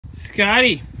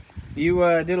Scotty, you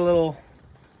did a little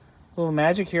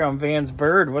magic here on Van's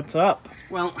Bird. What's up?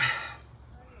 Well,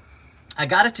 I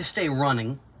got it to stay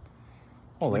running,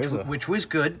 which was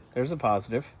good. There's a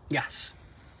positive. Yes.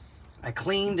 I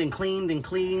cleaned and cleaned and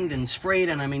cleaned and sprayed,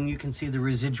 and I mean, you can see the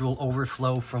residual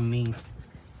overflow from me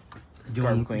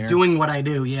doing what I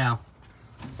do, yeah.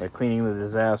 By cleaning the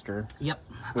disaster. Yep.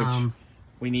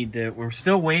 Which we're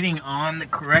still waiting on the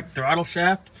correct throttle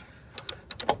shaft,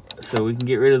 so we can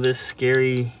get rid of this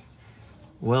scary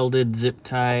welded zip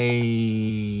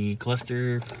tie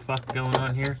cluster fuck going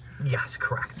on here. Yes,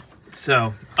 correct.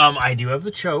 So, I do have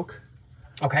the choke.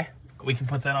 Okay. We can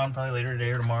put that on probably later today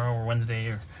or tomorrow or Wednesday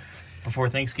or before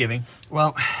Thanksgiving.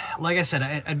 Well, like I said,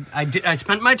 I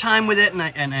spent my time with it,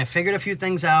 and I figured a few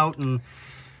things out, and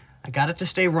I got it to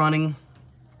stay running,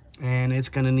 and it's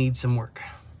going to need some work.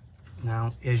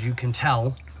 Now, as you can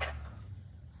tell,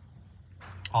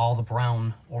 all the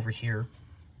brown over here.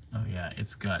 Oh yeah,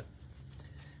 it's got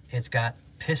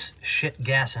piss shit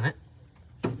gas in it.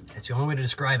 That's the only way to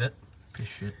describe it. Piss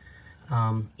shit.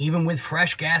 Even with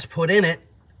fresh gas put in it,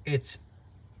 it's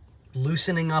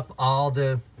loosening up all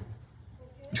the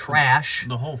trash.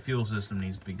 The whole fuel system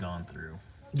needs to be gone through.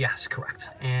 Yes, correct.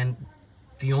 And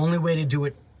the only way to do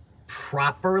it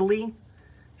properly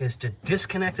is to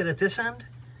disconnect it at this end,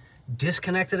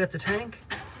 disconnect it at the tank,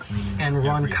 and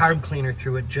run carb cleaner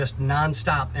through it just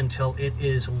non-stop until it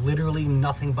is literally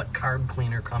nothing but carb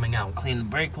cleaner coming out. Clean the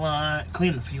brake line,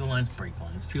 clean the fuel lines, brake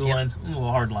lines, fuel lines, little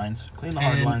hard lines. Clean the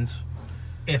hard lines.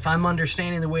 If I'm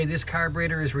understanding the way this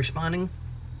carburetor is responding,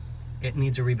 it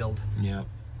needs a rebuild. Yep.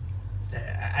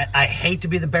 I hate to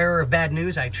be the bearer of bad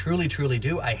news. I truly, truly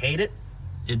do. I hate it.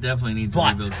 It definitely needs a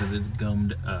rebuild because it's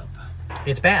gummed up.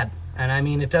 It's bad. And I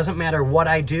mean, it doesn't matter what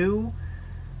I do,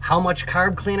 how much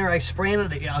carb cleaner I spray in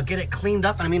it, I'll get it cleaned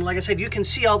up. And I mean, like I said, you can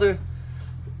see all the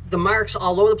marks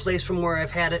all over the place from where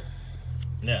I've had it.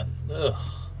 Yeah. Ugh.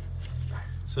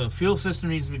 So fuel system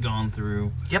needs to be gone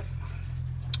through. Yep.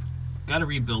 Got to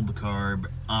rebuild the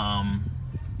carb.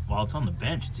 While it's on the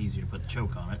bench, it's easier to put the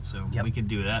choke on it, so we can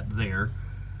do that there.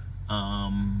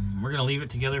 We're gonna leave it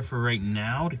together for right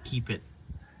now to keep it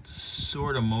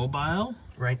sort of mobile.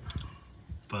 Right.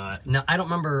 But no, I don't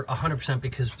remember 100%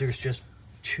 because there's just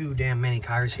too damn many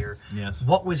cars here. Yes.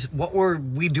 What were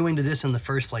we doing to this in the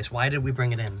first place? Why did we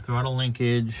bring it in? Throttle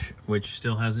linkage, which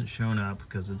still hasn't shown up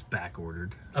because it's back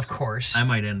ordered. Of course. I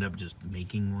might end up just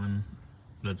making one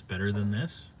that's better than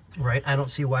this. Right, I don't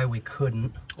see why we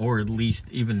couldn't. Or at least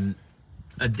even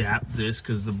adapt this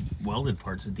because the welded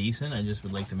part's decent. I just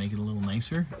would like to make it a little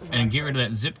nicer. And get rid of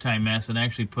that zip tie mess and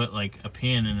actually put like a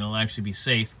pin and it'll actually be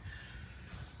safe.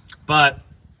 But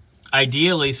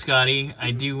ideally, Scotty,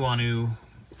 I do want to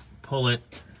pull it.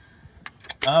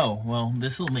 Oh, well,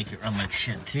 this will make it run like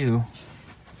shit too.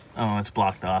 Oh, it's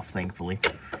blocked off, thankfully.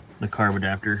 The carb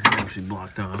adapter is actually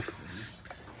blocked off.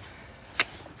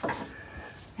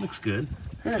 Looks good.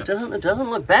 Yeah, it doesn't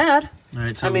look bad. All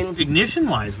right, so I mean,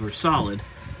 ignition-wise, we're solid.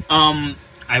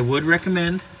 I would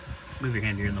recommend, move your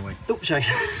hand here in the way. Oops, sorry.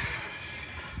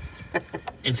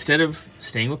 Instead of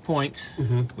staying with points,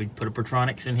 we'd put a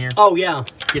Pertronix in here. Oh, yeah.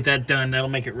 Get that done. That'll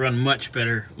make it run much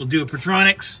better. We'll do a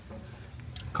Pertronix,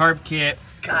 carb kit.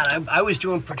 God, I was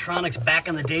doing Pertronix back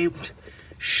in the day.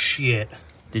 Shit.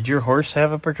 Did your horse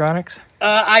have a Pertronix?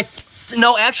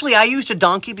 No, actually, I used a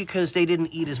donkey because they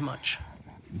didn't eat as much.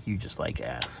 You just like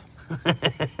ass.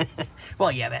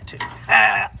 Well, yeah, that too.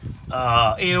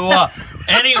 Ew.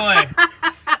 Anyway,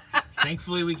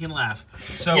 thankfully we can laugh.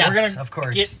 So yes, we're gonna, of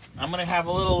course. I'm gonna have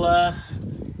a little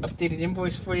updated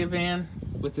invoice for you, Van,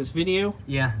 with this video.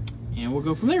 Yeah. And we'll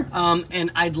go from there.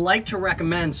 And I'd like to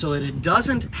recommend, so that it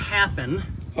doesn't happen.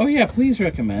 Oh yeah, please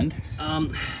recommend.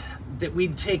 That we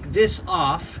take this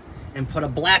off and put a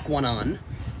black one on.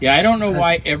 Yeah, I don't know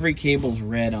why every cable's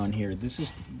red on here. This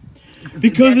is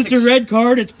because it's a red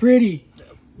card. It's pretty.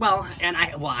 Well, and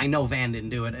I know Van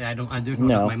didn't do it. I don't have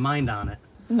my mind on it.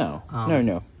 No,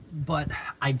 no. But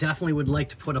I definitely would like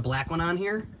to put a black one on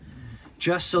here,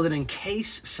 just so that in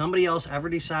case somebody else ever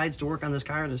decides to work on this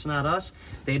car that's not us,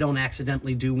 they don't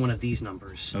accidentally do one of these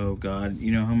numbers. Oh God,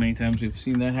 you know how many times we've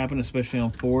seen that happen, especially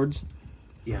on Fords.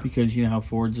 Yeah. Because you know how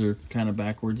Fords are kind of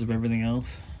backwards of everything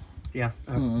else. Yeah,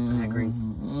 I agree.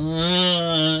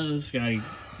 Scotty,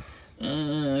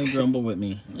 grumble with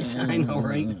me. I know,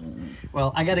 right?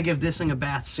 Well, I got to give this thing a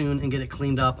bath soon and get it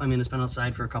cleaned up. I mean, it's been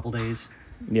outside for a couple days.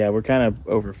 Yeah, we're kind of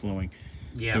overflowing.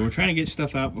 Yeah. So we're trying to get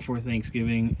stuff out before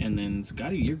Thanksgiving, and then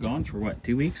Scotty, you're gone for what,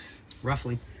 2 weeks?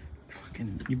 Roughly.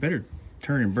 Fucking, you better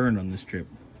turn and burn on this trip.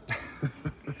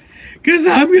 Because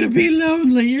I'm going to be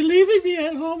lonely. You're leaving me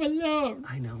at home alone.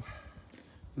 I know.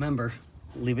 Remember,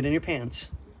 leave it in your pants.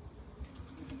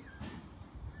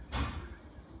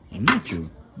 I'm not your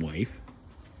wife.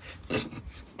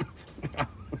 I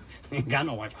ain't got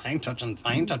no wife. I ain't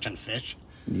touching fish.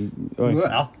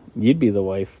 Well, you'd be the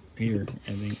wife here,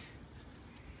 I think.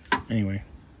 Anyway,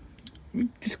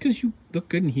 just because you look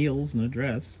good in heels and a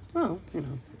dress. Well, you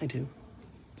know, I do.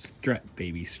 Strut,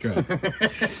 baby, strut.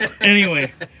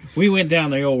 Anyway, we went down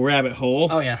the old rabbit hole.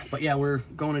 Oh, yeah. But, yeah, we're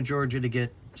going to Georgia to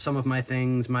get some of my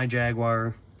things, my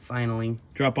Jaguar, finally.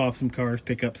 Drop off some cars,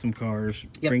 pick up some cars,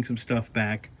 bring some stuff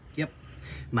back. Yep.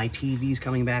 My TV's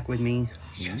coming back with me.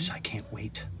 Yes, I can't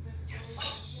wait. Yes.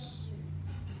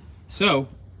 So,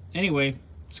 anyway,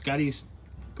 Scotty's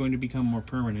going to become more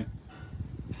permanent.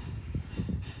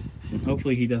 And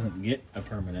hopefully he doesn't get a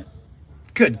permanent.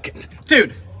 Good.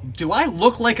 Dude, do I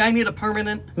look like I need a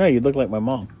permanent? No, you look like my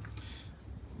mom.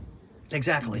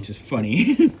 Exactly. Which is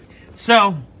funny.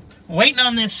 So, waiting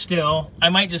on this still. I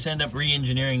might just end up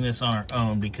re-engineering this on our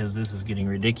own because this is getting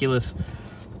ridiculous.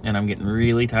 And I'm getting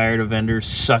really tired of vendors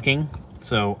sucking.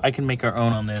 So, I can make our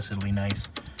own on this. It'll be nice.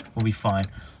 We'll be fine.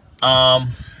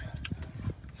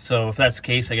 So, if that's the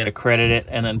case, I got to credit it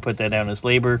and then put that down as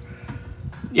labor.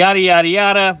 Yada, yada,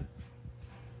 yada.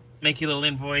 Make you a little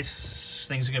invoice.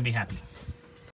 Things are going to be happy.